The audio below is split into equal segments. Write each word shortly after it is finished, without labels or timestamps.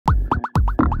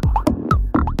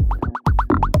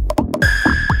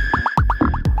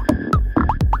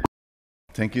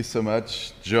Thank you so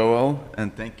much, Joel,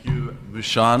 and thank you,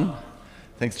 Bhushan.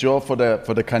 Thanks, Joel, for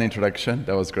the kind introduction.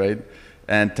 That was great.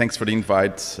 And thanks for the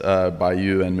invite by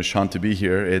you and Bhushan to be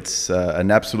here. It's an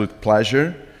absolute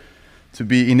pleasure to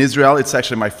be in Israel. It's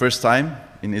actually my first time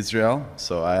in Israel,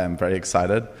 so I am very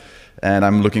excited. And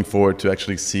I'm looking forward to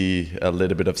actually see a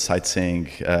little bit of sightseeing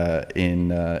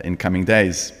in coming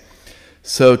days.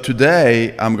 So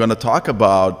today, I'm going to talk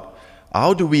about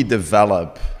how do we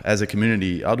develop, as a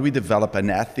community, how do we develop an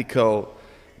ethical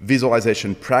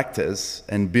visualization practice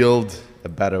and build a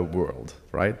better world,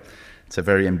 right? It's a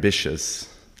very ambitious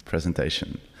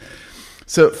presentation.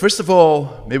 So first of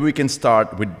all, maybe we can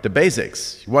start with the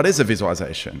basics. What is a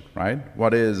visualization, right?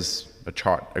 What is a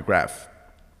chart, a graph?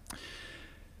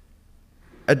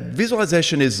 A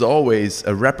visualization is always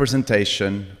a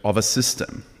representation of a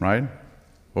system, right?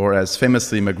 Or as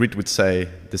famously Magritte would say,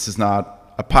 this is not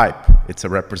a pipe, it's a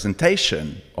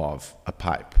representation of a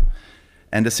pipe.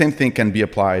 And the same thing can be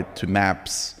applied to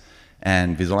maps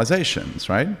and visualizations,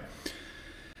 right?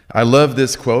 I love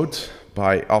this quote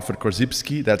by Alfred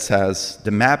Korzybski that says, the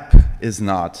map is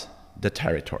not the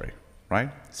territory,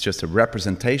 right? It's just a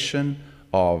representation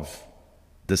of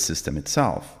the system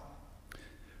itself.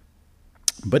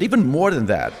 But even more than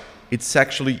that, it's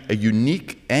actually a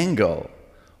unique angle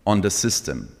on the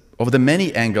system, of the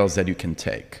many angles that you can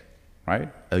take, right?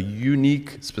 A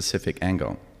unique, specific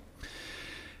angle.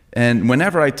 And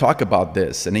whenever I talk about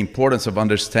this and the importance of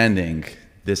understanding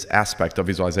this aspect of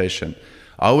visualization,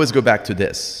 I always go back to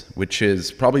this, which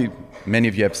is probably many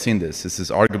of you have seen this. This is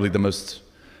arguably the most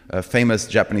famous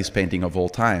Japanese painting of all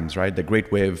times, right? The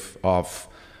Great Wave of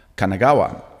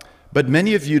Kanagawa. But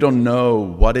many of you don't know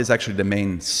what is actually the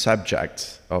main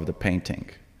subject of the painting.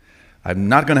 I'm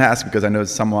not going to ask because I know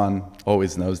someone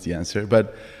always knows the answer,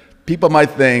 but people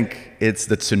might think it's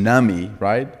the tsunami,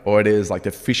 right? Or it is like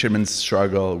the fisherman's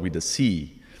struggle with the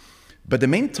sea. But the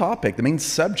main topic, the main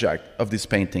subject of this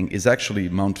painting is actually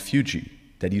Mount Fuji,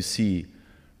 that you see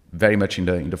very much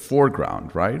in the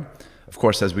foreground, right? Of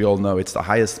course, as we all know, it's the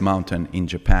highest mountain in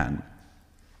Japan.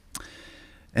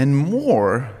 And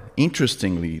more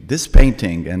interestingly, this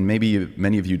painting, and maybe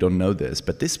many of you don't know this,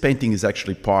 but this painting is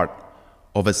actually part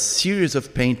of a series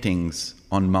of paintings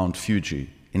on Mount Fuji.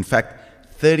 In fact,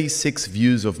 36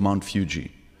 views of Mount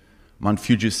Fuji. Mount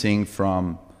Fuji seen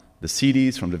from the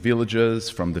cities, from the villages,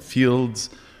 from the fields,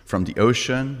 from the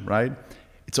ocean, right?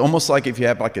 It's almost like if you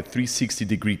have like a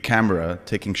 360-degree camera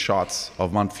taking shots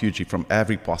of Mount Fuji from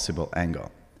every possible angle.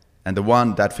 And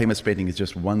that famous painting is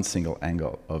just one single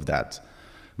angle of that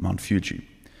Mount Fuji.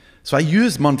 So I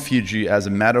use Mount Fuji as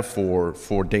a metaphor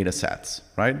for data sets,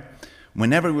 right?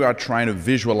 Whenever we are trying to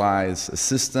visualize a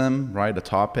system, right, a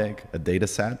topic, a data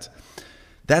set,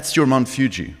 that's your Mount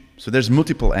Fuji. So there's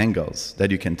multiple angles that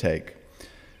you can take.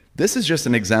 This is just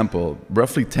an example.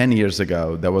 Roughly 10 years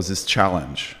ago, there was this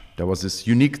challenge. There was this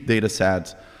unique data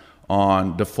set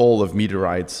on the fall of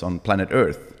meteorites on planet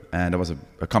Earth. And there was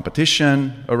a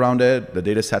competition around it. The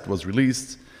data set was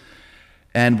released.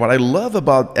 And what I love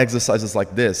about exercises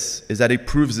like this is that it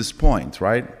proves this point,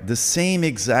 right? The same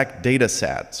exact data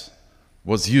set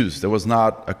was used. There was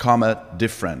not a comet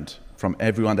different from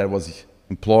everyone that was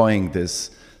employing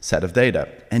this set of data.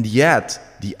 And yet,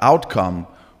 the outcome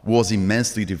was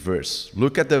immensely diverse.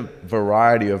 Look at the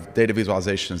variety of data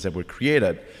visualizations that were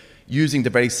created using the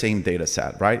very same data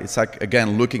set, right? It's like,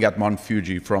 again, looking at Mount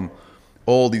Fuji from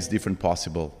all these different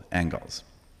possible angles.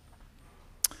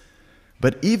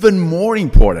 But even more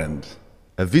important,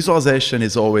 a visualization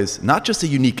is always not just a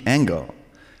unique angle,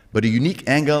 but a unique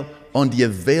angle on the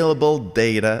available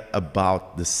data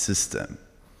about the system.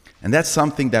 And that's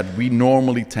something that we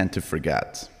normally tend to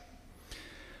forget.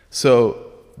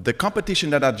 So the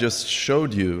competition that I just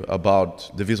showed you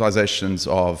about the visualizations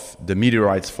of the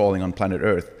meteorites falling on planet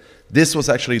Earth, this was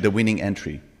actually the winning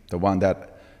entry, the one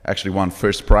that actually won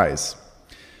first prize.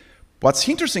 What's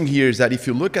interesting here is that if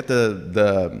you look at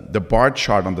the bar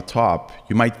chart on the top,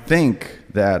 you might think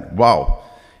that, wow,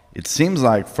 it seems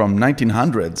like from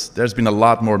 1900s, there's been a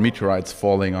lot more meteorites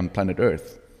falling on planet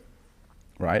Earth,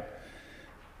 right?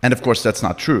 And of course, that's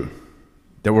not true.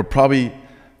 There were probably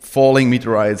falling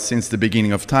meteorites since the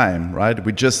beginning of time, right?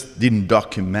 We just didn't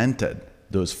document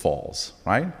those falls,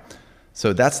 right?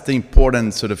 So that's the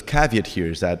important sort of caveat here,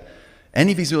 is that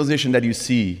any visualization that you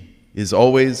see is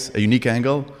always a unique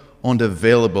angle on the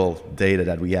available data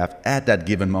that we have at that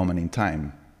given moment in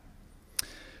time.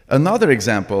 Another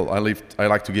example I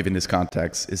like to give in this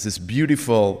context is this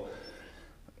beautiful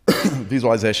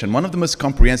visualization, one of the most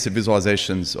comprehensive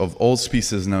visualizations of all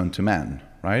species known to man,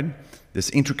 right? This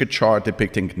intricate chart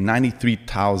depicting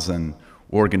 93,000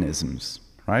 organisms,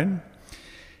 right?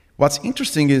 What's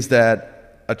interesting is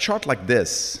that a chart like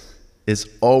this is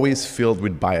always filled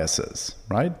with biases,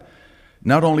 right?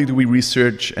 Not only do we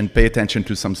research and pay attention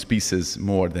to some species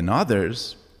more than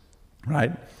others,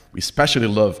 right? We especially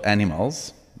love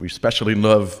animals. We especially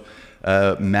love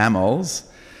mammals.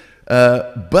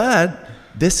 But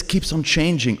this keeps on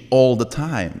changing all the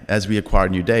time as we acquire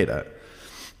new data.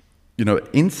 You know,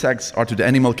 insects are to the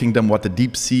animal kingdom what the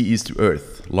deep sea is to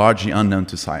Earth, largely unknown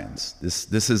to science.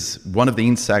 This is one of the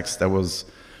insects that was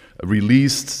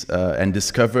released and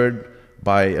discovered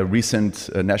by a recent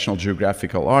National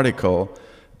Geographical article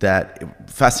that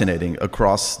fascinating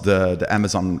across the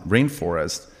Amazon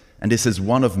rainforest. And this is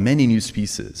one of many new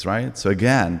species, right? So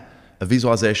again, a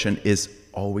visualization is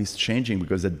always changing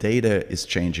because the data is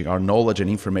changing. Our knowledge and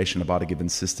information about a given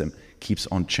system keeps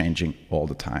on changing all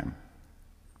the time.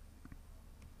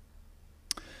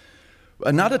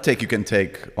 Another take you can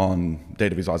take on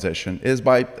data visualization is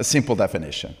by a simple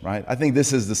definition, right? I think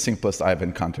this is the simplest I've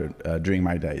encountered during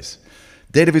my days.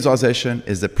 Data visualization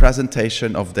is the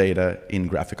presentation of data in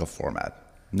graphical format.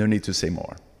 No need to say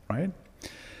more, right?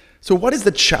 So what is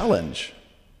the challenge,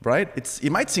 right? It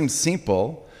might seem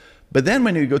simple, but then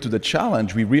when you go to the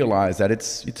challenge, we realize that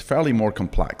it's fairly more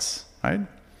complex, right?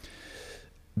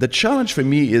 The challenge for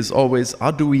me is always,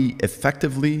 how do we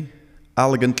effectively,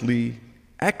 elegantly,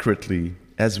 accurately,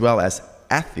 as well as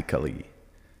ethically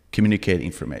communicate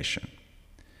information?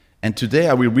 And today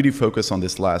I will really focus on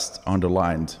this last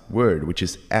underlined word, which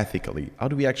is ethically. How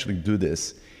do we actually do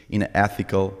this in an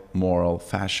ethical, moral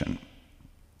fashion?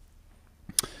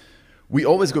 We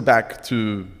always go back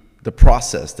to the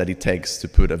process that it takes to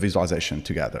put a visualization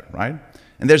together, right?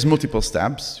 And there's multiple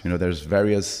steps. You know, there's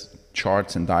various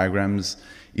charts and diagrams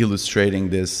illustrating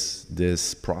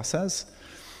this process.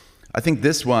 I think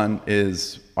this one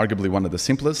is arguably one of the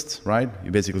simplest, right? You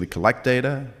basically collect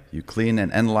data, you clean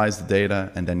and analyze the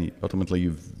data, and then ultimately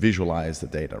you visualize the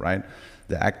data, right?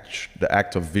 The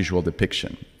act of visual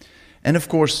depiction. And of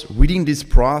course, within this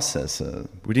process,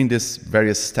 within these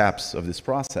various steps of this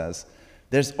process,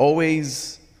 there's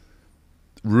always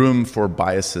room for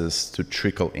biases to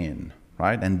trickle in,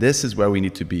 right? And this is where we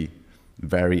need to be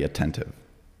very attentive.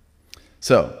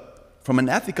 So, from an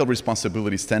ethical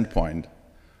responsibility standpoint,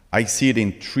 I see it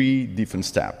in 3 different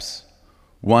steps.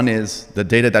 One is the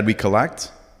data that we collect,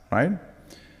 right?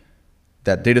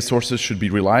 That data sources should be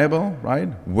reliable, right?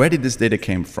 Where did this data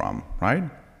came from, right?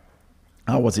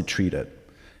 How was it treated?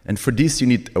 And for this, you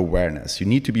need awareness. You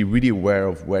need to be really aware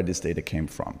of where this data came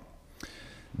from.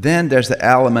 Then there's the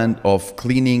element of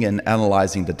cleaning and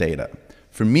analyzing the data.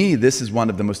 For me, this is one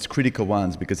of the most critical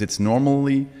ones because it's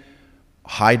normally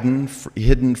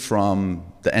hidden from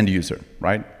the end user,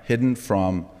 right? Hidden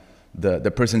from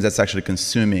the person that's actually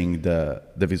consuming the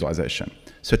visualization.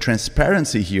 So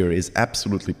transparency here is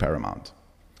absolutely paramount.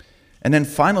 And then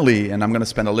finally, and I'm going to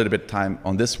spend a little bit of time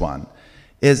on this one,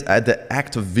 is at the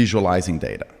act of visualizing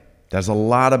data. There's a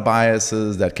lot of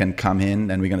biases that can come in,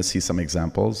 and we're going to see some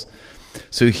examples.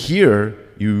 So here,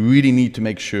 you really need to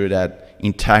make sure that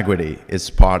integrity is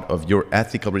part of your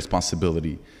ethical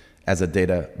responsibility as a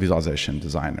data visualization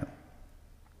designer.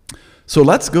 So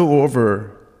let's go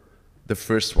over the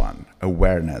first one,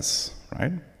 awareness,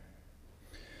 right?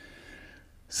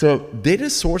 So data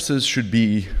sources should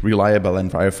be reliable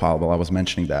and verifiable. I was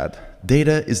mentioning that.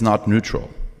 Data is not neutral.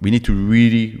 We need to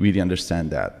really, really understand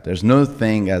that. There's no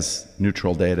thing as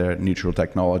neutral data, neutral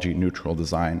technology, neutral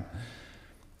design.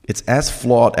 It's as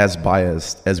flawed, as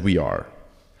biased as we are.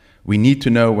 We need to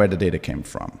know where the data came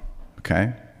from,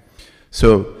 okay?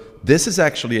 So this is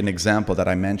actually an example that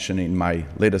I mentioned in my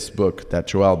latest book that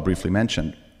Joel briefly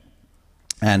mentioned.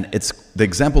 And it's the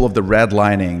example of the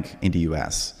redlining in the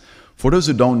US. For those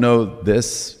who don't know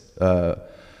this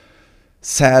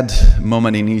sad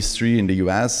moment in history in the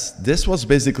US, this was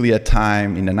basically a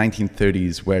time in the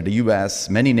 1930s where the US,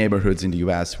 many neighborhoods in the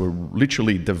US were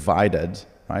literally divided,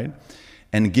 right?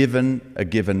 And given a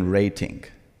given rating.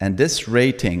 And this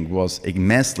rating was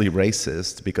immensely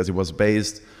racist because it was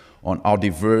based on how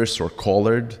diverse or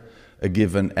colored a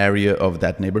given area of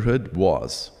that neighborhood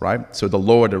was, right? So the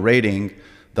lower the rating,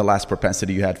 the less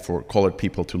propensity you had for colored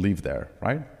people to live there,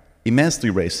 right? Immensely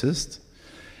racist,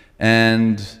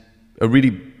 and a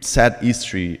really sad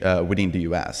history within the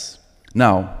US.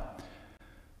 Now,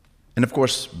 and of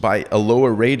course, by a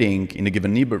lower rating in a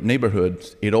given neighborhood,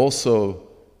 it also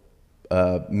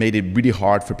made it really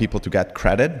hard for people to get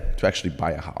credit to actually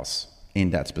buy a house in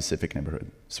that specific neighborhood.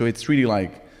 So it's really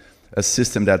like a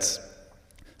system that's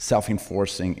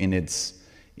self-enforcing in its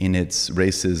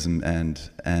racism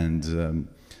and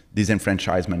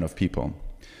disenfranchisement of people.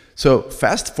 So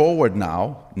fast forward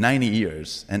now 90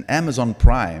 years, and Amazon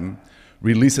Prime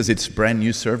releases its brand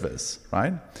new service,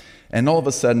 right? And all of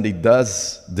a sudden it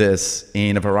does this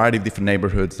in a variety of different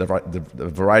neighborhoods, a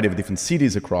variety of different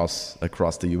cities across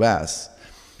the US.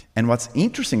 And what's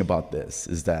interesting about this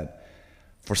is that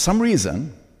for some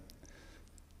reason,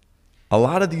 a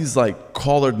lot of these like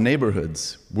colored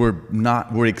neighborhoods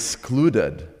were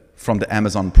excluded from the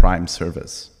Amazon Prime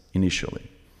service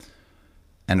initially.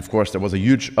 And of course, there was a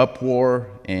huge uproar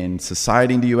in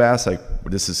society in the US, like,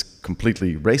 this is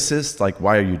completely racist, like,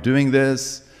 why are you doing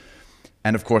this?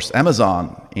 And of course,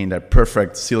 Amazon, in their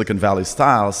perfect Silicon Valley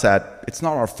style, said, it's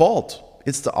not our fault,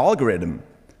 it's the algorithm.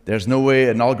 There's no way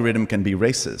an algorithm can be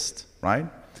racist, right?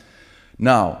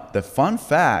 Now, the fun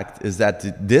fact is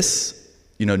that this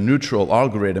neutral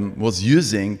algorithm was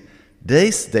using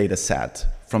this data set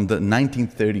from the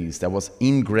 1930s that was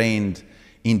ingrained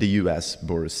in the US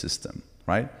border system,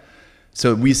 right?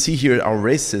 So we see here our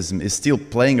racism is still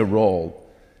playing a role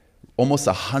almost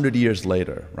 100 years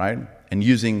later, right? And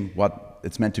using what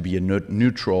it's meant to be a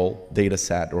neutral data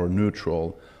set or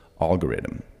neutral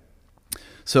algorithm.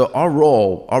 So our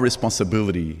role, our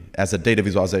responsibility as a data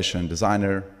visualization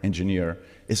designer, engineer,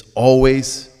 is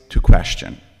always to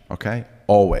question, okay?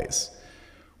 Always.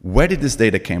 Where did this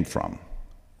data came from,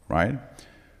 right?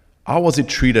 How was it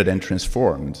treated and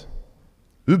transformed?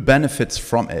 Who benefits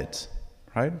from it,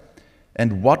 right?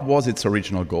 And what was its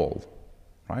original goal,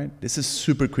 right? This is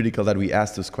super critical that we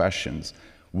ask those questions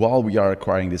while we are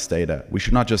acquiring this data. We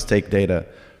should not just take data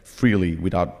freely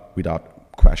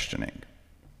without questioning.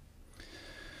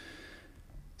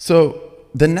 So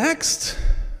the next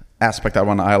aspect I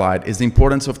want to highlight is the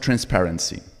importance of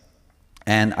transparency.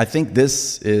 And I think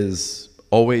this is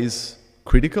always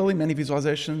critical in many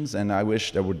visualizations, and I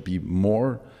wish there would be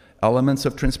more elements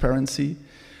of transparency.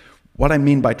 What I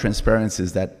mean by transparency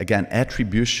is that, again,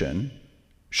 attribution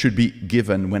should be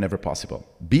given whenever possible.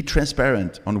 Be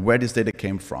transparent on where this data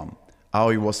came from, how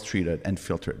it was treated and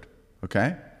filtered,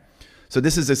 okay? So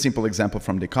this is a simple example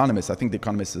from The Economist. I think The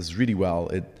Economist is really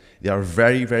well. They are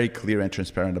very, very clear and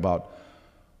transparent about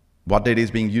what data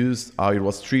is being used, how it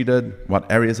was treated,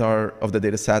 what areas of the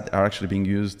data set are actually being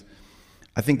used.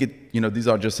 I think these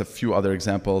are just a few other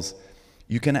examples.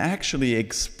 You can actually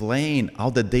explain how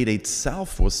the data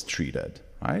itself was treated,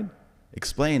 right?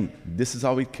 Explain, this is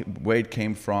where it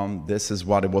came from, this is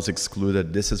what it was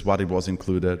excluded, this is what it was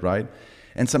included, right?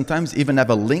 And sometimes even have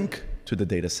a link to the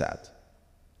data set.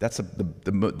 That's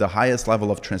the highest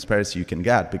level of transparency you can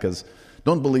get, because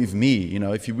don't believe me,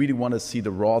 if you really want to see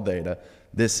the raw data,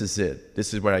 this is it.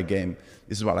 This is where this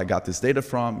is what I got this data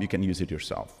from, you can use it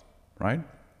yourself, right?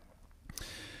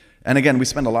 And again, we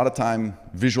spend a lot of time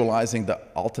visualizing the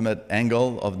ultimate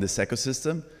angle of this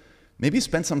ecosystem. Maybe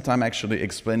spend some time actually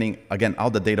explaining, again, how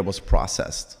the data was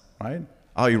processed, right?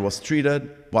 How it was treated,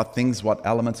 what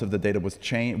elements of the data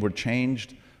were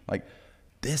changed. Like,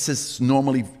 this is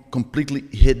normally completely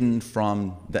hidden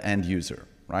from the end user,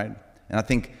 right? And I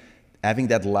think having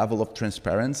that level of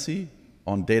transparency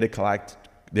on data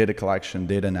collection,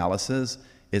 data analysis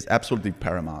is absolutely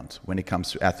paramount when it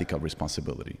comes to ethical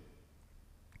responsibility.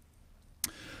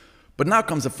 But now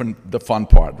comes the fun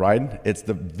part, right? It's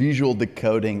the visual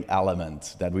decoding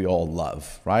element that we all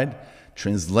love, right?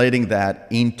 Translating that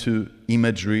into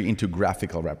imagery, into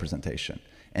graphical representation.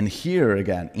 And here,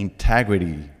 again,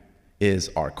 integrity is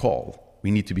our call.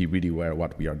 We need to be really aware of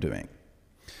what we are doing.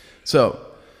 So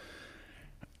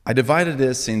I divided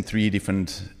this in 3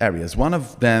 different areas. One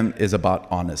of them is about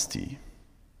honesty,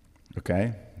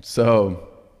 okay? So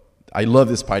I love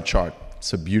this pie chart. It's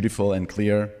so beautiful and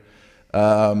clear.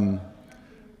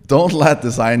 Don't let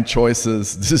design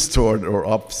choices distort or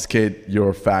obfuscate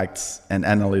your facts and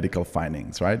analytical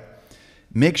findings, right?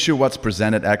 Make sure what's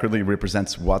presented accurately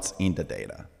represents what's in the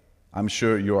data. I'm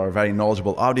sure you are a very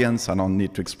knowledgeable audience. I don't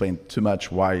need to explain too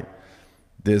much why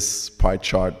this pie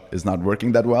chart is not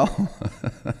working that well.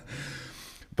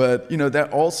 But there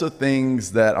are also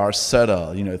things that are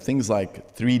subtle, things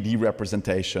like 3D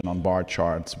representation on bar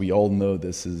charts. We all know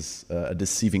this is a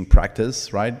deceiving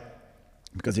practice, right?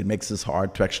 Because it makes it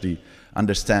hard to actually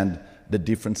understand the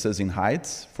differences in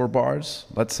heights for bars,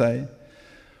 let's say.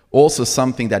 Also,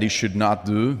 something that you should not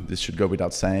do, this should go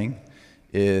without saying,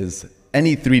 is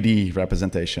any 3D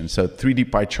representation. So 3D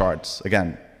pie charts,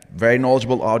 again, very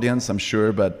knowledgeable audience, I'm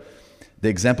sure, but the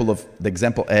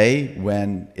example A,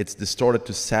 when it's distorted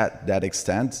to that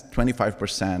extent,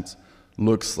 25%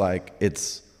 looks like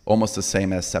it's almost the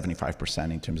same as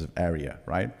 75% in terms of area,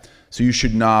 right? So you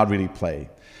should not really play.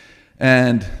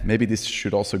 And maybe this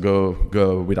should also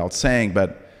go without saying,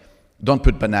 but don't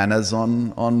put bananas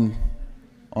on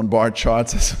bar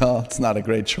charts as well. It's not a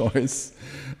great choice.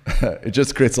 It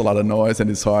just creates a lot of noise and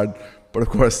it's hard. But of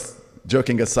course,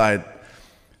 joking aside,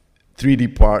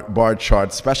 3D bar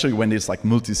charts, especially when it's like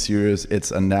multi-series,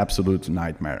 it's an absolute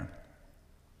nightmare.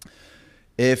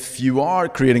 If you are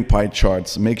creating pie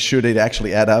charts, make sure they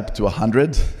actually add up to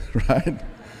 100, right?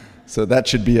 So that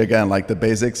should be, again, like the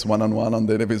basics, one-on-one on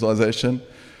data visualization.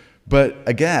 But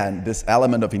again, this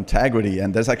element of integrity,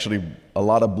 and there's actually a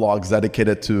lot of blogs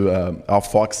dedicated to how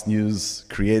Fox News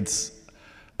creates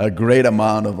a great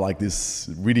amount of like this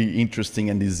really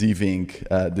interesting and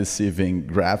deceiving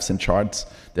graphs and charts.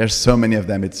 There's so many of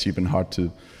them, it's even hard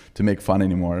to make fun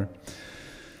anymore.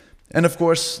 And of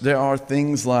course, there are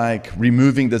things like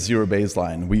removing the zero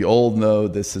baseline. We all know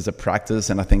this is a practice,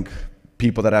 and I think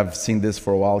people that have seen this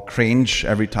for a while cringe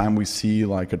every time we see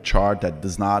like a chart that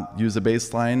does not use a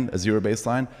baseline, a zero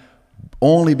baseline,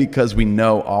 only because we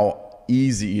know how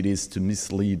easy it is to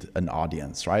mislead an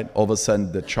audience, right? All of a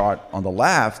sudden, the chart on the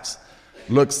left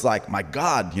looks like, my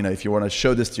God, you know, if you want to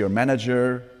show this to your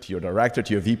manager, to your director,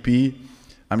 to your VP,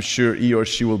 I'm sure he or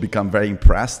she will become very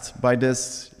impressed by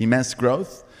this immense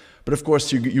growth. But of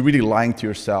course, you're really lying to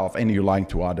yourself and you're lying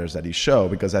to others that you show,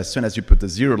 because as soon as you put the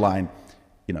zero line,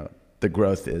 you know, the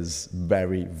growth is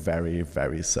very, very,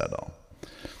 very subtle.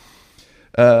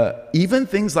 Even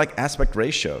things like aspect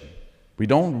ratio. We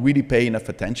don't really pay enough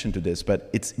attention to this, but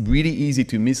it's really easy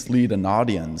to mislead an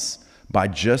audience by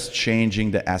just changing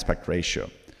the aspect ratio.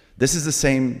 This is the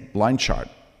same line chart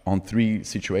on 3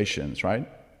 situations, right?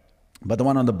 But the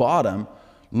one on the bottom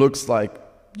looks like,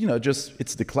 you know, just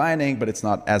it's declining, but it's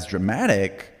not as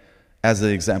dramatic as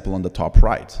the example on the top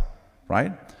right,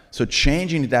 right? So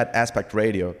changing that aspect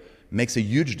ratio makes a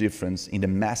huge difference in the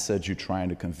message you're trying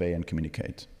to convey and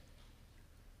communicate.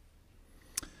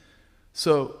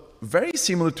 So very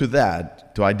similar to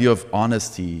that, the idea of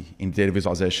honesty in data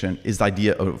visualization is the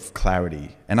idea of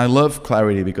clarity. And I love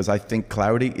clarity because I think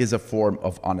clarity is a form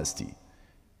of honesty.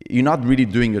 You're not really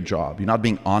doing your job. You're not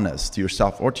being honest to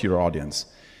yourself or to your audience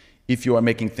if you are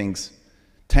making things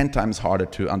 10 times harder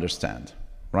to understand,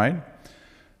 right?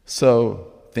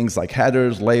 So things like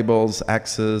headers, labels,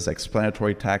 axes,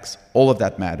 explanatory text, all of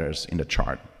that matters in the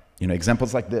chart. You know,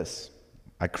 examples like this.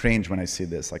 I cringe when I see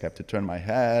this. Like I have to turn my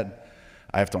head.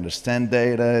 I have to understand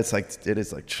data. It's like, it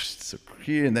is like so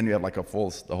clear, and then you have like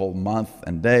the whole month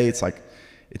and day. It's like,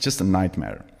 it's just a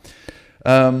nightmare.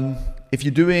 If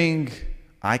you're doing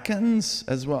icons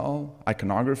as well,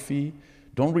 iconography,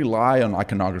 don't rely on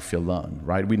iconography alone,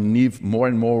 right? We need more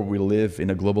and more, we live in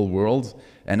a global world,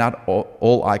 and not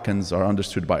all icons are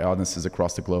understood by audiences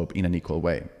across the globe in an equal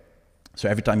way. So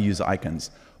every time you use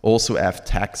icons, also have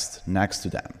text next to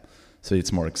them, so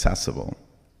it's more accessible.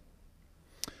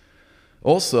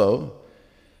 Also,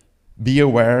 be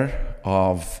aware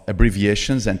of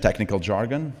abbreviations and technical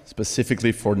jargon,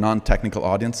 specifically for non-technical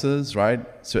audiences, right?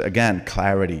 So again,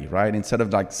 clarity, right? Instead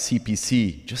of like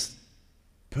CPC, just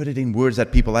put it in words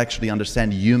that people actually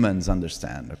understand, humans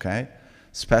understand, okay?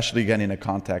 Especially again in a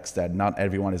context that not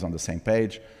everyone is on the same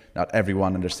page, not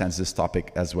everyone understands this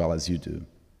topic as well as you do.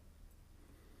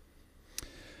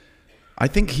 I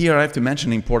think here I have to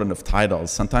mention the importance of titles.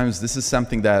 Sometimes this is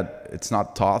something that it's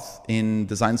not taught in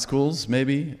design schools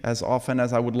maybe as often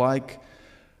as I would like.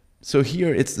 So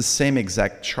here it's the same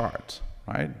exact chart,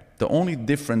 right? The only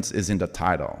difference is in the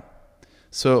title.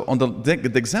 So on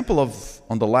the example of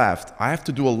on the left, I have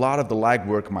to do a lot of the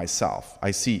legwork myself.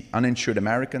 I see uninsured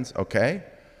Americans, okay.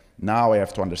 Now I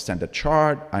have to understand the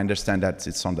chart. I understand that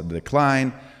it's on the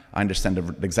decline. I understand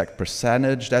the exact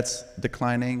percentage that's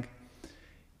declining.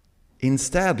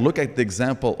 Instead, look at the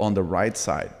example on the right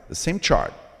side, the same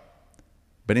chart.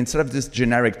 But instead of this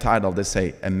generic title, they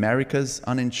say, America's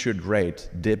uninsured rate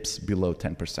dips below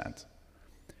 10%.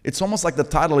 It's almost like the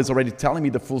title is already telling me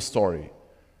the full story.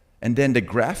 And then the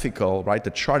graphical, right, the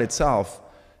chart itself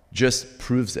just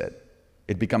proves it.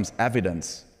 It becomes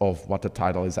evidence of what the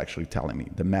title is actually telling me,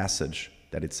 the message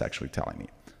that it's actually telling me.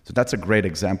 So that's a great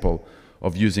example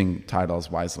of using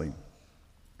titles wisely.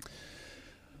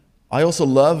 I also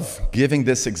love giving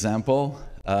this example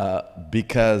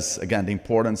because, again, the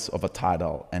importance of a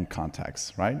title and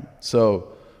context, right?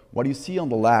 So what you see on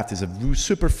the left is a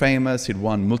super famous, it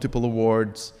won multiple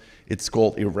awards. It's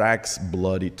called Iraq's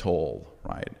Bloody Toll,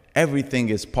 right? Everything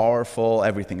is powerful,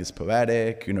 everything is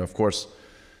poetic. You know, of course,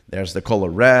 there's the color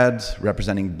red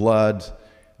representing blood.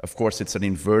 Of course, it's an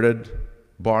inverted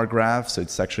bar graph, so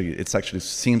it's actually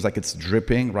seems like it's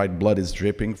dripping, right? Blood is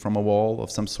dripping from a wall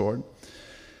of some sort.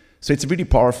 So it's a really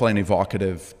powerful and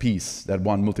evocative piece that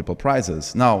won multiple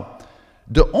prizes. Now,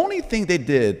 the only thing they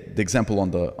did, the example on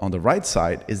the right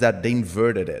side, is that they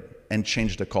inverted it and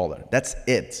changed the color. That's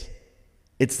it.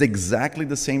 It's exactly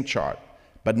the same chart.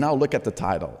 But now look at the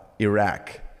title,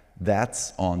 Iraq.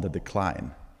 That's on the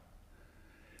decline.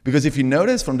 Because if you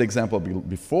notice from the example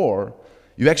before,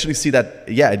 you actually see that,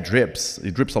 yeah, it drips.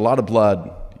 It drips a lot of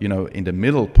blood, you know, in the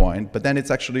middle point, but then it's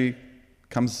actually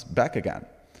comes back again.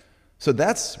 So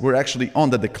we're actually on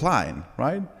the decline,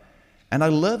 right? And I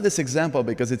love this example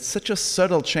because it's such a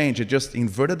subtle change. It just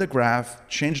inverted the graph,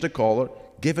 changed the color,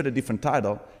 gave it a different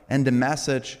title, and the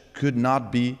message could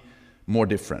not be more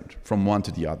different from one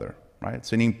to the other, right?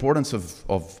 So the importance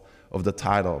of the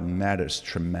title matters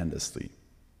tremendously.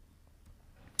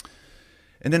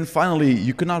 And then finally,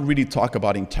 you cannot really talk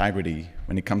about integrity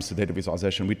when it comes to data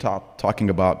visualization. We talking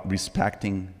about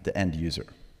respecting the end user,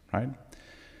 right?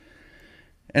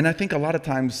 And I think a lot of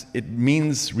times it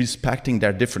means respecting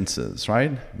their differences,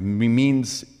 right? It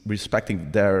means respecting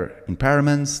their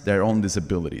impairments, their own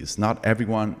disabilities. Not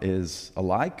everyone is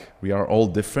alike. We are all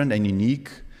different and unique,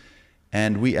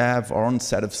 and we have our own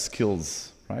set of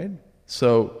skills, right?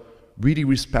 So really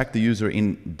respect the user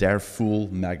in their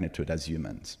full magnitude as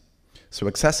humans. So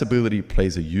accessibility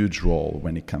plays a huge role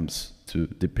when it comes to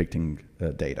depicting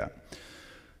data.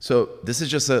 So this is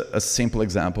just a simple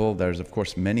example. There's, of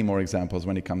course, many more examples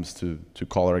when it comes to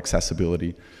color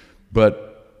accessibility.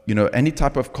 But, you know, any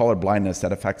type of color blindness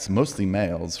that affects mostly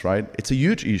males, right, it's a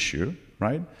huge issue,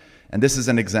 right? And this is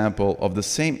an example of the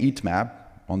same heat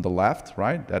map on the left,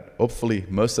 right, that hopefully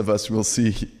most of us will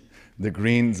see the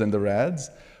greens and the reds.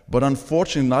 But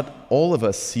unfortunately, not all of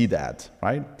us see that,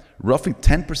 right? Roughly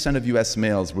 10% of US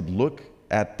males would look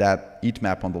at that heat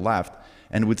map on the left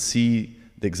and would see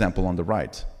the example on the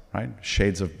right, right?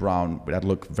 Shades of brown that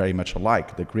look very much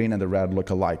alike. The green and the red look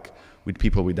alike with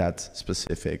people with that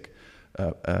specific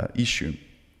issue.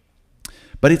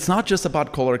 But it's not just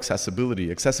about color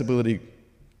accessibility. Accessibility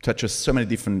touches so many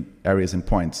different areas and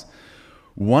points.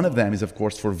 One of them is, of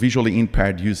course, for visually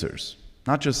impaired users.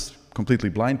 Not just completely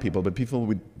blind people, but people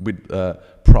with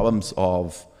problems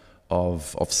of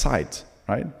sight,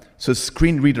 right? So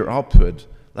screen reader output,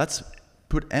 let's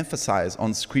put emphasis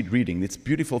on screen reading. It's a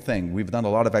beautiful thing. We've done a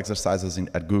lot of exercises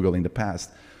at Google in the past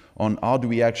on how do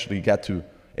we actually get to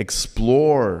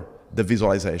explore the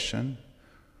visualization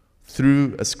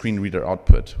through a screen reader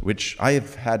output, which I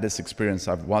have had this experience.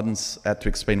 I've once had to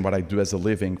explain what I do as a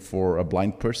living for a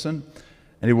blind person,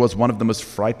 and it was one of the most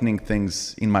frightening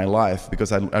things in my life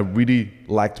because I really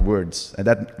lacked words, and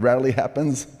that rarely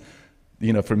happens,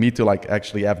 you know, for me to like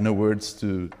actually have no words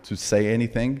to say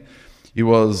anything. It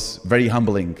was very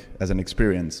humbling as an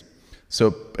experience.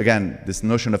 So again, this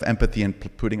notion of empathy and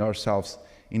putting ourselves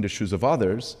in the shoes of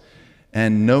others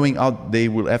and knowing how they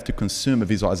will have to consume a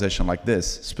visualization like this,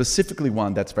 specifically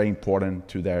one that's very important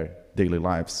to their daily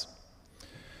lives.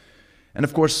 And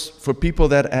of course, for people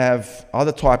that have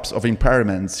other types of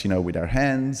impairments, you know, with their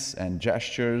hands and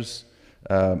gestures,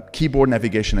 keyboard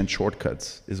navigation and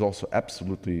shortcuts is also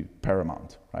absolutely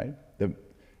paramount, right?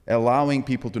 Allowing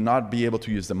people to not be able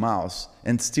to use the mouse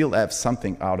and still have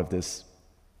something out of this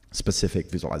specific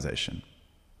visualization.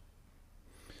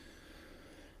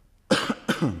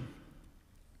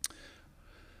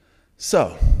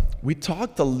 So, we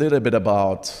talked a little bit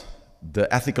about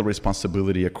the ethical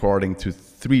responsibility according to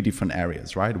 3 different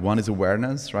areas, right? One is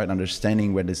awareness, right?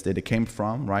 Understanding where this data came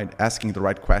from, right? Asking the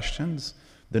right questions.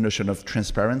 The notion of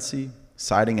transparency,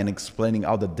 citing and explaining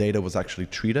how the data was actually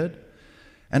treated.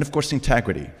 And of course,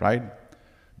 integrity, right?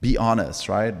 Be honest,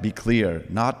 right? Be clear.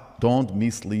 Don't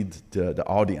mislead the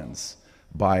audience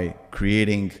by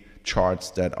creating charts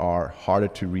that are harder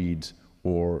to read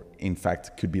or, in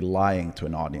fact, could be lying to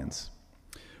an audience.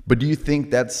 But do you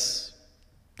think that's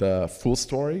the full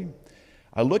story?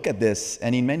 I look at this,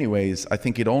 and in many ways, I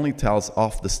think it only tells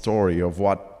off the story of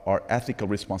what our ethical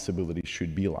responsibility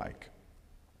should be like.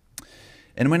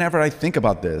 And whenever I think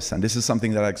about this, and this is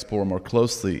something that I explore more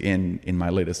closely in my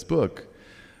latest book,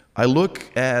 I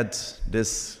look at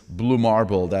this blue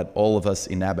marble that all of us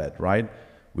inhabit, right?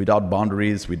 Without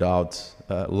boundaries, without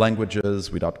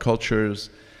languages, without cultures.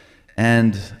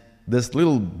 And this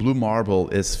little blue marble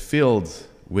is filled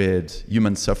with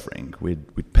human suffering,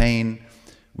 with pain,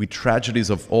 with tragedies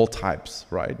of all types,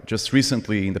 right? Just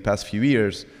recently, in the past few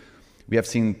years, we have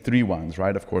seen 3 ones,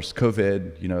 right? Of course,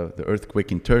 COVID, you know, the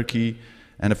earthquake in Turkey,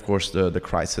 and of course, the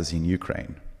crisis in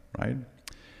Ukraine, right?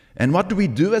 And what do we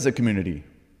do as a community?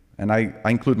 And I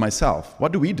include myself.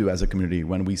 What do we do as a community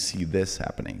when we see this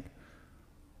happening?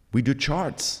 We do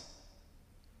charts,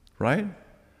 right?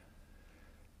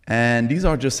 And these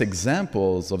are just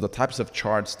examples of the types of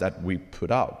charts that we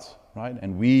put out, right?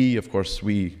 And we, of course,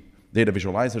 data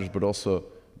visualizers, but also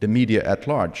the media at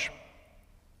large.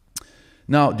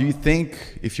 Now, do you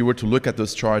think, if you were to look at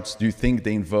those charts, do you think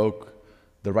they invoke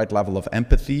the right level of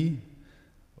empathy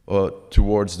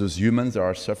towards those humans that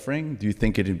are suffering? Do you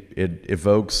think it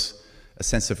evokes a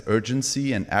sense of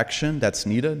urgency and action that's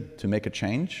needed to make a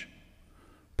change?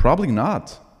 Probably not,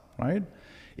 right?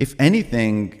 If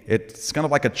anything, it's kind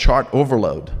of like a chart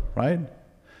overload, right?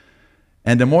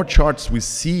 And the more charts we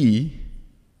see,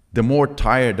 the more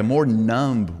tired, the more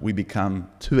numb we become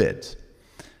to it.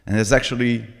 And there's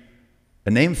actually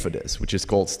a name for this, which is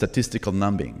called statistical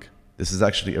numbing. This is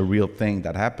actually a real thing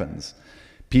that happens.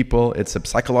 People, it's a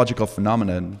psychological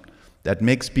phenomenon that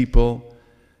makes people,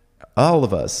 all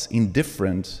of us,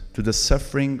 indifferent to the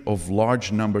suffering of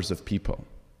large numbers of people.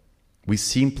 We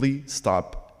simply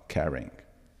stop caring,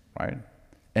 right?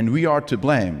 And we are to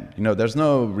blame. You know, there's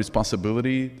no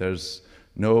responsibility, there's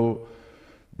no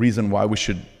reason why we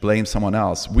should blame someone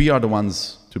else. We are the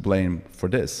ones to blame for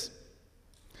this.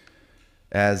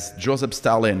 As Joseph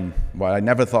Stalin, well, I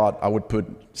never thought I would put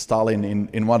Stalin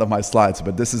in one of my slides,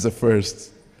 but this is a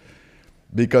first.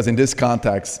 Because in this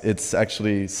context, it's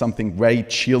actually something very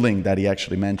chilling that he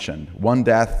actually mentioned. One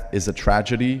death is a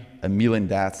tragedy, a million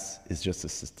deaths is just a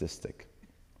statistic,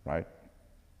 right?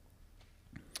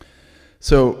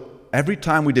 So every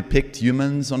time we depict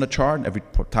humans on a chart,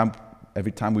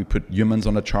 every time we put humans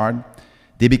on a chart,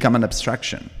 they become an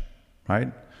abstraction,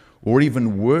 right? Or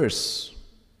even worse,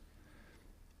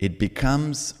 it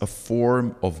becomes a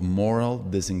form of moral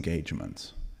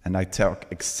disengagement. And I talk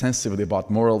extensively about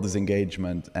moral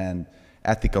disengagement and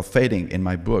ethical fading in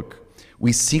my book.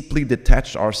 We simply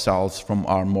detach ourselves from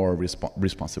our moral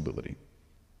responsibility.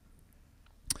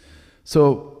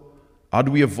 So, how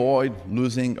do we avoid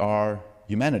losing our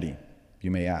humanity, you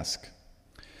may ask?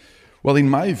 Well, in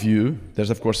my view,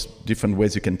 there's of course different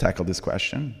ways you can tackle this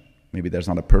question. Maybe there's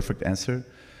not a perfect answer,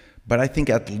 but I think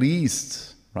at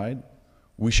least, right,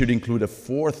 we should include a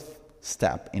fourth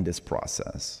step in this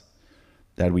process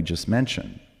that we just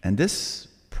mentioned. And this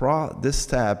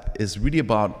step is really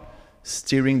about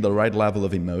steering the right level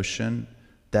of emotion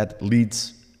that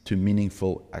leads to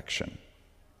meaningful action,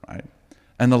 right?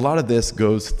 And a lot of this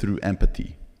goes through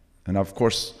empathy. And of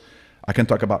course, I can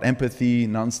talk about empathy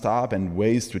nonstop and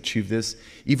ways to achieve this.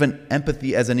 Even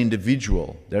empathy as an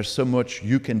individual. There's so much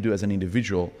you can do as an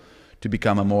individual to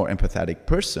become a more empathetic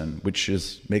person, which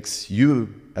makes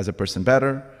you as a person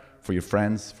better, for your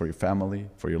friends, for your family,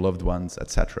 for your loved ones,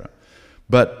 etc.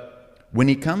 But when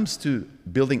it comes to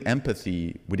building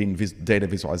empathy within data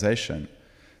visualization,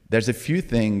 there's a few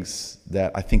things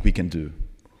that I think we can do.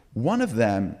 One of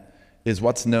them is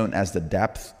what's known as the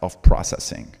depth of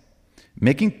processing.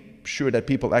 Making sure that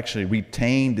people actually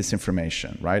retain this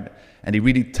information, right? And it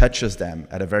really touches them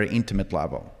at a very intimate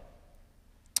level.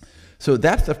 So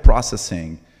depth of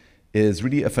processing is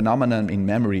really a phenomenon in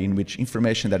memory in which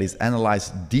information that is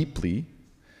analyzed deeply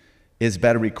is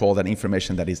better recalled than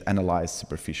information that is analyzed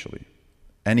superficially.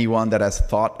 Anyone that has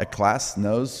taught a class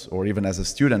knows, or even as a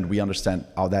student, we understand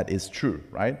how that is true,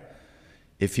 right?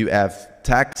 If you have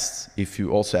text, if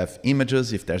you also have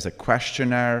images, if there's a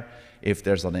questionnaire, if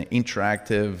there's an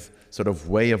interactive sort of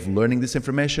way of learning this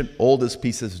information, all those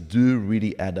pieces do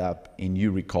really add up in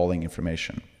you recalling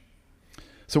information.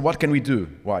 So what can we do?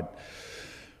 What?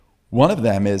 One of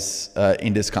them is,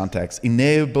 in this context,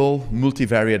 enable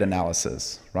multivariate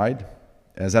analysis, right?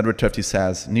 As Edward Tufte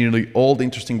says, nearly all the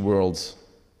interesting worlds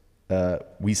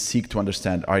we seek to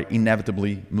understand are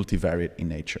inevitably multivariate in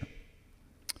nature.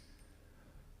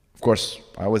 Of course,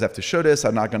 I always have to show this.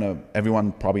 I'm not gonna,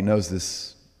 everyone probably knows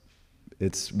this.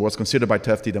 It was considered by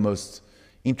Tufte the most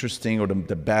interesting or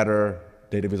the better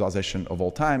data visualization of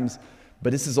all times.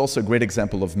 But this is also a great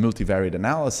example of multivariate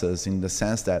analysis in the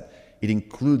sense that it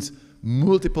includes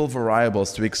multiple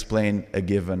variables to explain a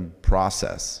given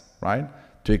process, right?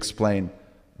 To explain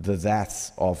the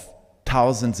deaths of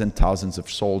thousands and thousands of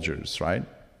soldiers, right?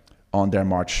 On their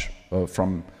march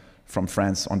from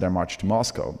France on their march to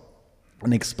Moscow.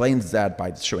 And explains that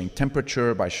by showing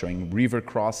temperature, by showing river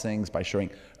crossings, by showing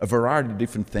a variety of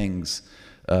different things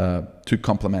to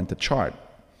complement the chart.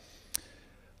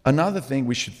 Another thing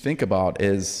we should think about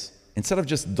is, instead of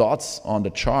just dots on the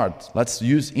chart, let's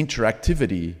use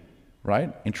interactivity,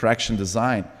 right? Interaction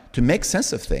design to make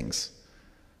sense of things,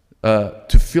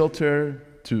 to filter,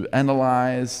 to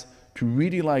analyze, to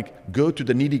really like go to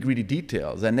the nitty-gritty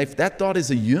details. And if that dot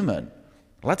is a human,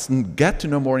 let's get to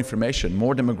know more information,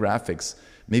 more demographics,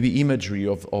 maybe imagery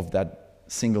of that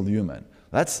single human.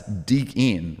 Let's dig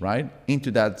in, right, into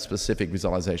that specific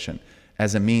visualization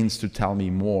as a means to tell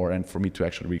me more and for me to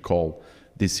actually recall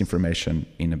this information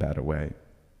in a better way.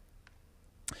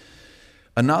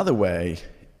 Another way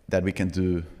that we can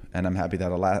do, and I'm happy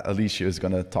that Alicia is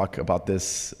going to talk about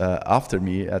this after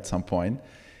me at some point,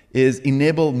 is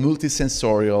enable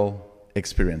multisensorial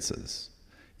experiences.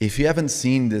 If you haven't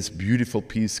seen this beautiful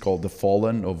piece called The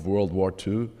Fallen of World War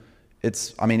II,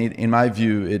 I mean, in my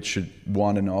view, it should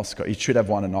won an Oscar. It should have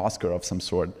won an Oscar of some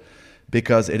sort,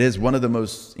 because it is one of the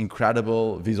most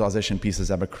incredible visualization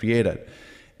pieces ever created.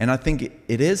 And I think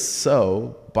it is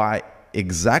so by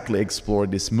exactly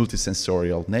exploring this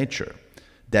multisensorial nature,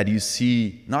 that you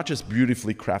see not just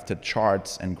beautifully crafted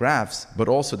charts and graphs, but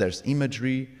also there's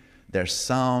imagery, there's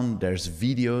sound, there's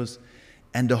videos,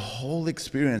 and the whole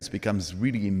experience becomes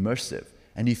really immersive,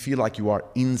 and you feel like you are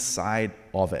inside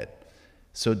of it.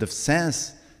 So the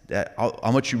sense that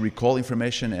how much you recall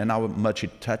information and how much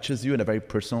it touches you at a very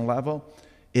personal level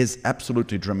is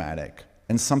absolutely dramatic,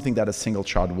 and something that a single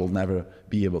chart will never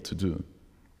be able to do.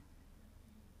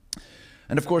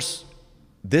 And of course,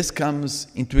 this comes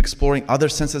into exploring other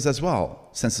senses as well.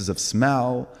 Senses of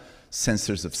smell,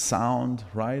 sensors of sound,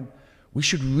 right? We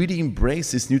should really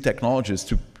embrace these new technologies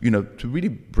to really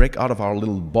break out of our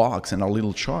little box and our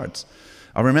little charts.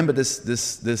 I remember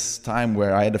this time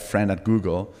where I had a friend at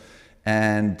Google,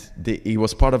 and he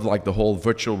was part of like the whole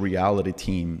virtual reality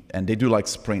team, and they do like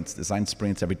sprints, design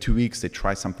sprints. Every 2 weeks they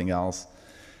try something else.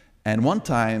 And one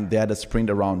time they had a sprint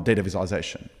around data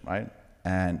visualization, right?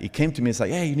 And he came to me and said,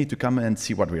 hey, you need to come and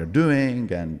see what we are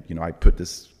doing. And I put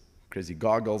this crazy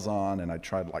goggles on, and I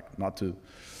tried like not to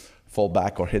fall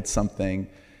back or hit something.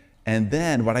 And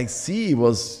then what I see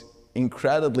was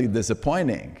incredibly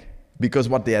disappointing, because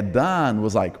what they had done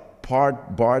was like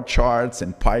bar charts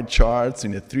and pie charts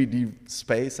in a 3D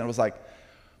space. And I was like,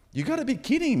 you gotta be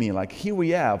kidding me. Like, here we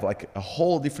have like a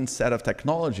whole different set of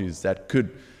technologies that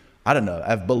could, I don't know,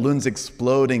 have balloons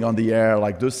exploding on the air,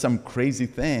 like do some crazy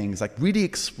things, like really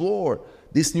explore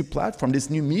this new platform, this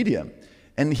new medium.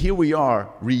 And here we are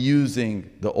reusing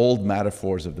the old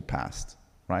metaphors of the past,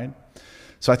 right?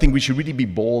 So I think we should really be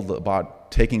bold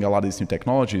about taking a lot of these new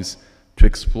technologies to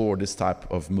explore this type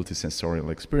of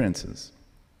multisensorial experiences.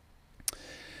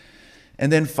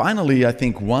 And then finally, I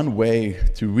think one way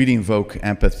to really invoke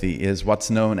empathy is what's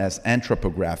known as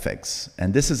anthropographics.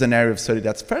 And this is an area of study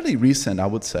that's fairly recent, I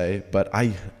would say, but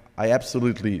I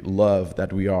absolutely love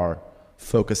that we are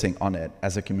focusing on it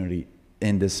as a community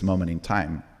in this moment in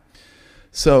time.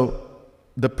 So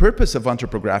the purpose of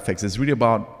anthropographics is really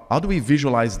about how do we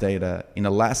visualize data in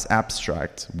a less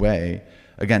abstract way,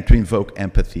 again, to invoke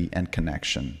empathy and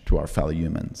connection to our fellow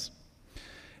humans.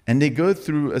 And they go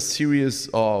through a series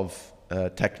of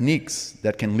techniques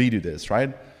that can lead to this,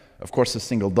 right? Of course, a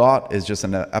single dot is just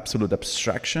an absolute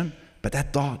abstraction, but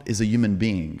that dot is a human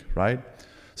being, right?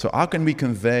 So how can we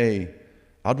convey,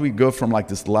 how do we go from like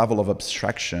this level of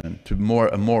abstraction to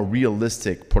a more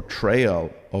realistic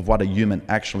portrayal of what a human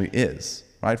actually is,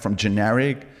 right? From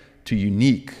generic to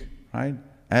unique, right?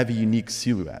 Have a unique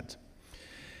silhouette.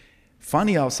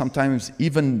 Funny how sometimes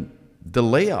even the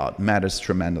layout matters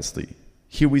tremendously.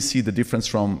 Here we see the difference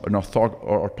from an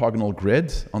orthogonal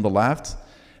grid on the left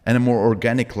and a more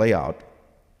organic layout.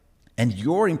 And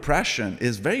your impression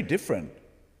is very different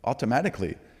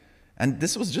automatically. And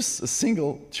this was just a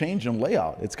single change in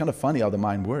layout. It's kind of funny how the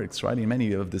mind works, right, in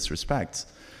many of these respects.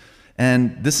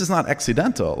 And this is not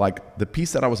accidental. Like the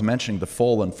piece that I was mentioning, The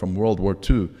Fallen from World War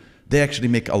II, they actually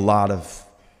make a lot of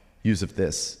use of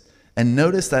this. And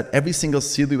notice that every single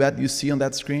silhouette you see on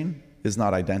that screen is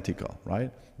not identical, right?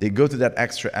 They go to that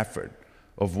extra effort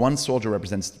of one soldier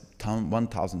represents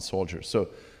 1,000 soldiers. So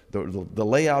the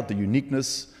layout, the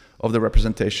uniqueness of the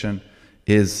representation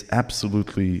is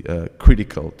absolutely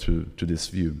critical to this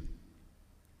view.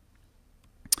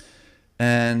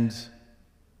 And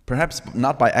perhaps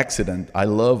not by accident, I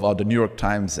love how the New York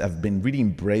Times have been really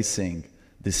embracing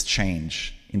this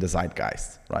change in the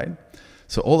zeitgeist, right?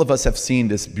 So all of us have seen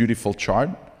this beautiful chart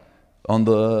on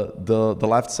the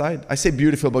left side. I say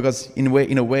beautiful because in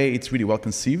a way it's really well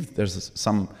conceived. There's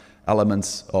some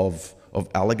elements of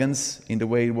elegance in the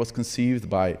way it was conceived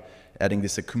by adding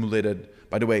this accumulated,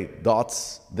 by the way,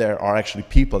 dots there are actually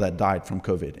people that died from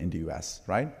COVID in the US,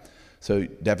 right? So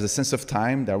there's a sense of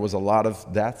time. There was a lot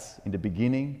of deaths in the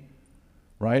beginning,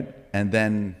 right? And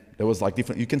then there was like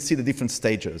you can see the different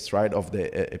stages, right, of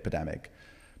the epidemic.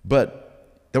 But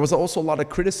there was also a lot of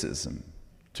criticism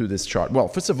to this chart. Well,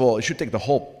 first of all, it should take the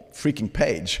whole freaking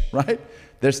page, right?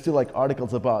 There's still like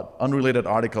articles about unrelated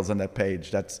articles on that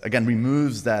page that, again,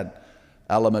 removes that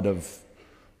element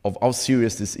of how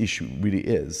serious this issue really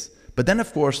is. But then,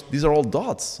 of course, these are all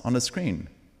dots on the screen,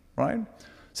 right?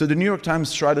 So the New York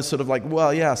Times tried to sort of like,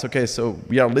 well, yes, okay, so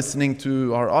we are listening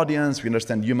to our audience. We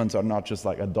understand humans are not just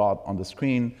like a dot on the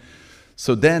screen.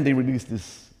 So then they released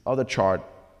this other chart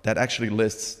that actually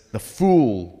lists the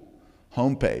full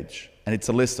homepage. And it's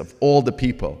a list of all the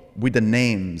people with the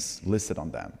names listed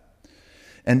on them.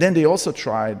 And then they also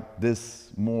tried this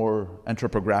more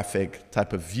anthropographic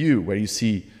type of view where you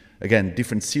see again,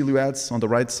 different silhouettes on the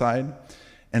right side.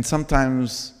 And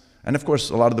sometimes, and of course,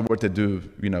 a lot of the work they do,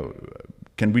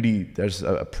 can really, there's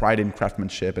a pride in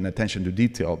craftsmanship and attention to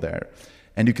detail there.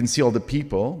 And you can see all the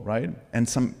people, right? And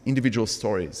some individual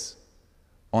stories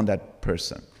on that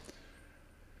person.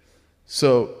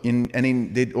 So,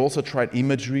 they also tried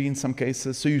imagery in some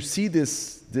cases. So you see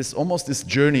almost this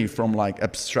journey from like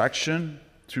abstraction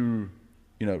to,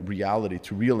 reality,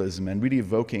 to realism, and really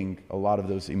evoking a lot of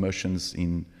those emotions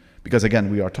because again,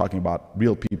 we are talking about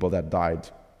real people that died,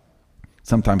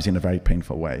 sometimes in a very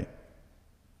painful way.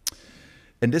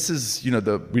 And this is,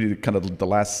 really kind of the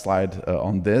last slide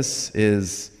on this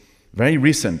is very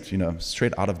recent,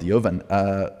 straight out of the oven,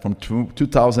 from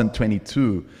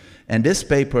 2022. And this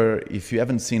paper, if you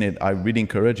haven't seen it, I really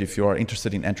encourage, if you are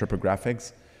interested in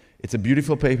anthropographics, it's a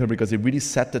beautiful paper because it really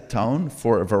set the tone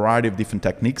for a variety of different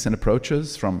techniques and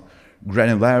approaches, from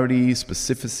granularity,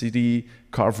 specificity,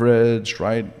 coverage,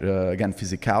 right? Again,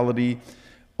 physicality,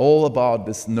 all about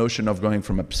this notion of going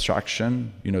from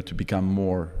abstraction, to become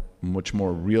much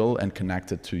more real and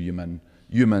connected to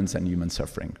humans and human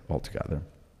suffering altogether.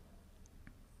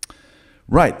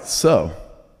 Right, so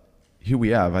here we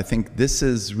have, I think this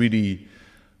is really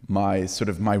my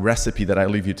recipe that I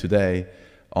leave you today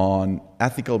on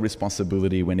ethical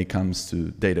responsibility when it comes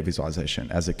to data visualization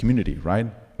as a community, right?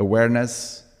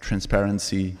 Awareness,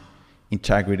 transparency,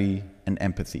 integrity, and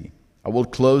empathy. I will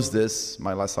close this,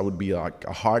 my last slide would be like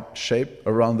a heart shape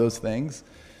around those things,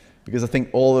 because I think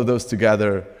all of those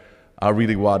together are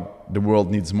really what the world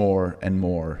needs more and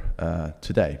more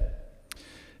today.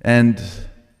 And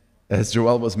as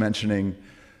Joel was mentioning,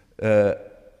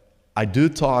 I do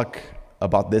talk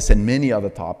about this and many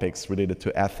other topics related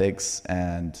to ethics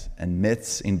and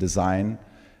myths in design.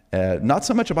 Not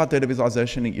so much about data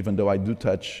visualization, even though I do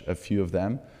touch a few of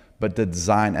them, but the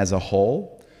design as a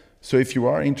whole. So if you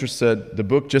are interested, the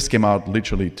book just came out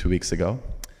literally 2 weeks ago,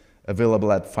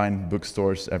 available at fine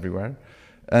bookstores everywhere.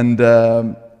 And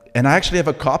I actually have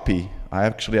a copy. I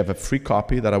actually have a free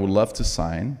copy that I would love to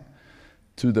sign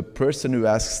to the person who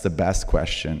asks the best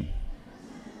question.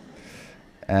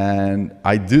 And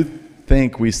I do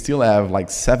think we still have like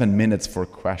 7 minutes for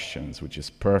questions, which is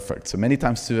perfect. So many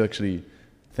times to actually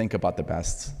think about the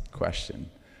best question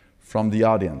from the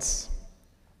audience.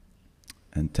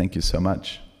 And thank you so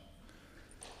much.